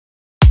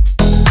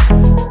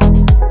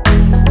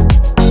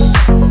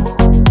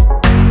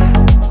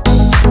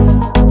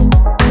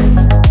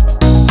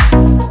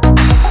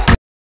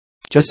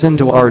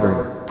Jacinda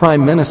Ardern,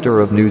 Prime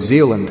Minister of New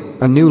Zealand,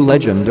 a new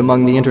legend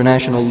among the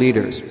international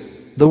leaders.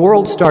 The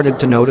world started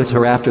to notice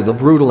her after the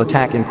brutal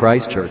attack in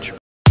Christchurch.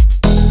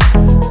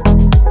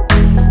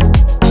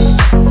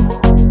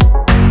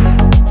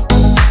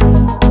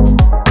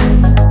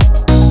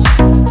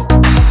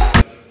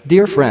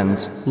 Dear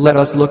friends, let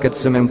us look at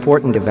some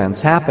important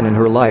events happen in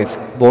her life.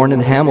 Born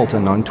in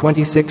Hamilton on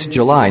 26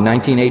 July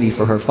 1980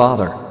 for her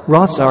father,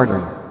 Ross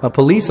Ardern, a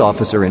police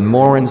officer in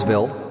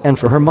Morrinsville, and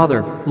for her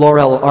mother,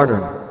 Laurell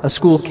Ardern, a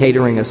school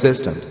catering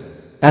assistant.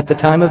 At the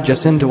time of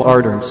Jacinda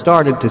Ardern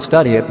started to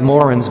study at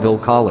Morrinsville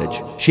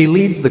College, she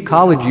leads the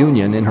college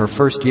union in her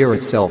first year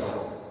itself.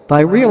 By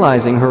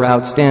realizing her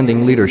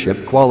outstanding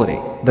leadership quality,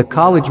 the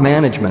college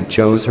management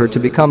chose her to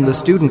become the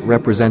student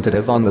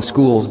representative on the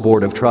school's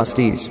board of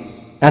trustees.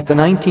 At the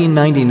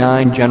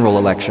 1999 general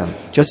election,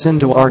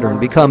 Jacinda Ardern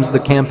becomes the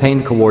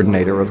campaign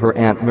coordinator of her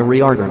aunt Marie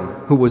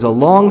Ardern, who was a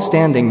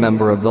long-standing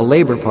member of the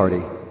Labour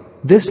Party.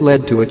 This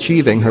led to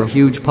achieving her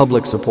huge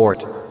public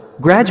support.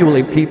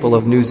 Gradually, people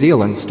of New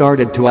Zealand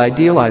started to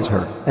idealize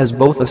her as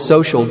both a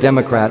social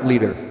democrat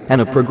leader and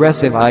a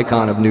progressive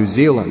icon of New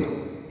Zealand.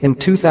 In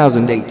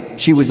 2008,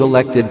 she was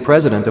elected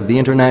president of the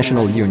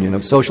International Union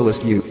of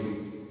Socialist Youth.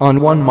 On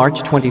 1 March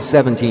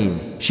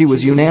 2017, she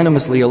was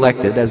unanimously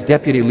elected as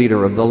deputy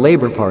leader of the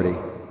Labour Party.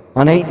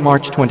 On 8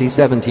 March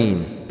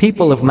 2017,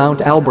 people of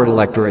Mount Albert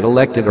electorate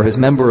elected her as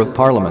Member of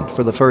Parliament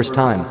for the first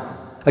time.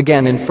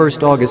 Again in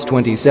 1 August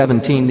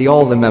 2017,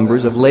 all the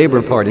members of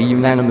Labour Party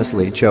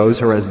unanimously chose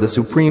her as the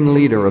supreme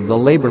leader of the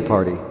Labour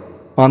Party.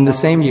 On the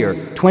same year,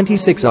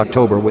 26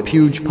 October, with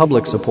huge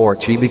public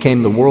support, she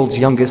became the world's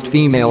youngest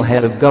female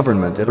head of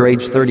government at her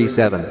age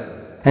 37.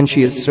 And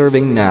she is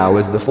serving now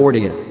as the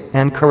 40th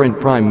and current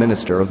Prime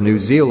Minister of New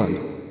Zealand.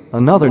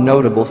 Another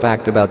notable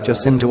fact about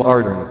Jacinda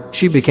Ardern: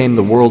 she became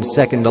the world's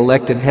second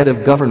elected head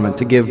of government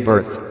to give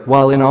birth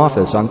while in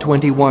office on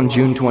 21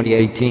 June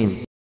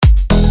 2018.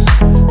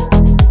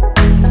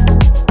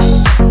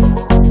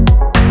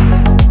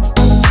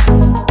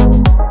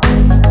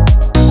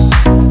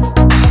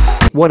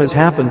 What has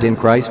happened in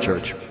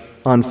Christchurch?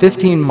 On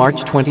 15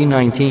 March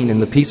 2019, in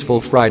the peaceful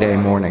Friday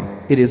morning,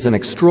 it is an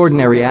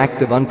extraordinary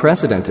act of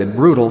unprecedented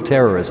brutal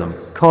terrorism,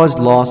 caused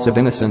loss of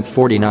innocent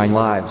 49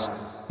 lives.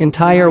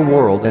 Entire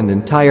world and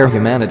entire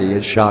humanity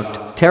is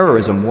shocked.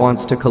 Terrorism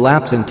wants to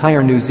collapse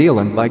entire New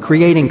Zealand by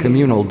creating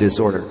communal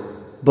disorder.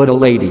 But a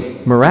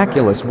lady,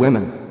 miraculous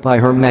woman, by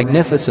her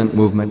magnificent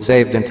movement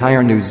saved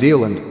entire New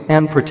Zealand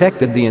and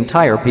protected the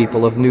entire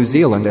people of New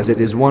Zealand as it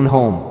is one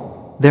home.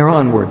 There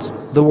onwards,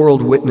 the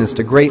world witnessed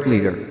a great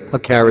leader, a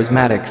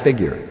charismatic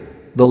figure.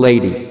 The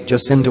lady,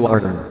 Jacinda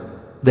Ardern,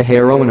 the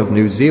heroine of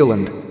New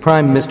Zealand,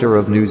 Prime Minister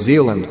of New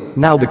Zealand,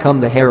 now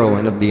become the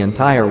heroine of the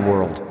entire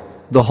world.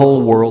 The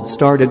whole world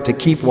started to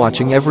keep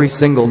watching every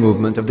single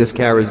movement of this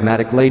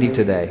charismatic lady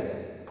today.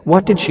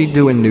 What did she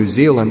do in New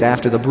Zealand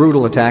after the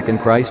brutal attack in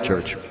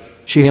Christchurch?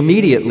 She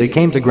immediately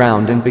came to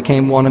ground and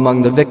became one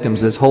among the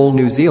victims, as whole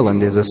New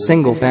Zealand is a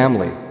single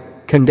family.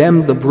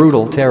 Condemned the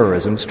brutal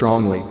terrorism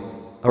strongly.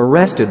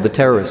 Arrested the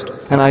terrorist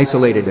and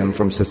isolated him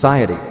from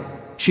society.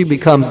 She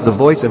becomes the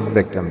voice of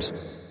victims.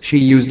 She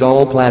used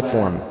all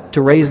platform to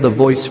raise the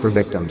voice for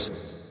victims.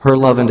 Her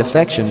love and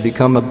affection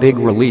become a big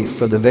relief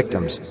for the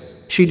victims.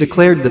 She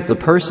declared that the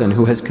person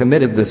who has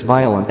committed this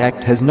violent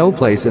act has no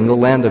place in the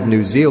land of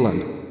New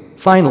Zealand.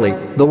 Finally,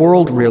 the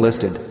world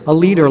realized a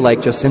leader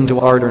like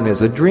Jacinda Ardern is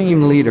a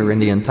dream leader in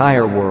the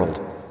entire world.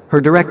 Her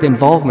direct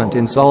involvement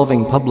in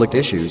solving public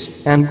issues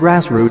and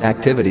grassroots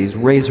activities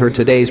raise her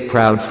today's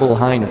proud full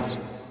highness.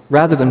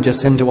 Rather than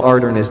Jacinda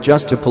Ardern is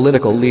just a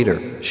political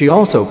leader, she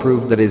also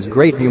proved that is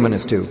great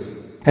humanist too.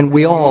 And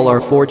we all are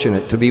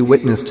fortunate to be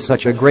witnessed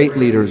such a great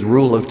leader's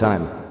rule of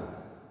time.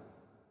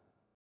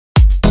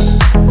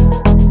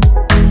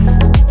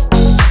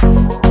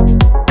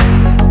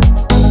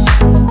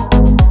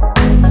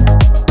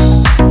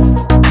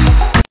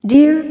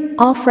 Dear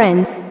all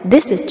friends,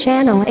 this is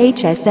channel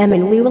HSM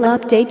and we will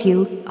update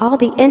you all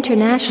the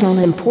international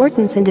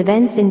importance and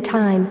events in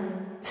time.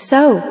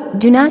 So,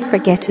 do not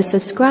forget to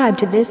subscribe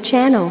to this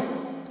channel,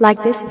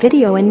 like this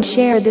video and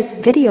share this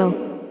video,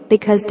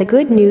 because the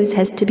good news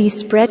has to be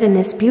spread in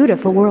this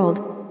beautiful world.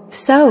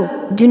 So,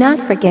 do not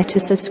forget to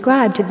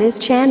subscribe to this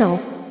channel.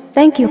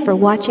 Thank you for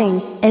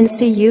watching, and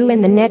see you in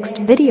the next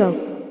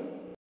video.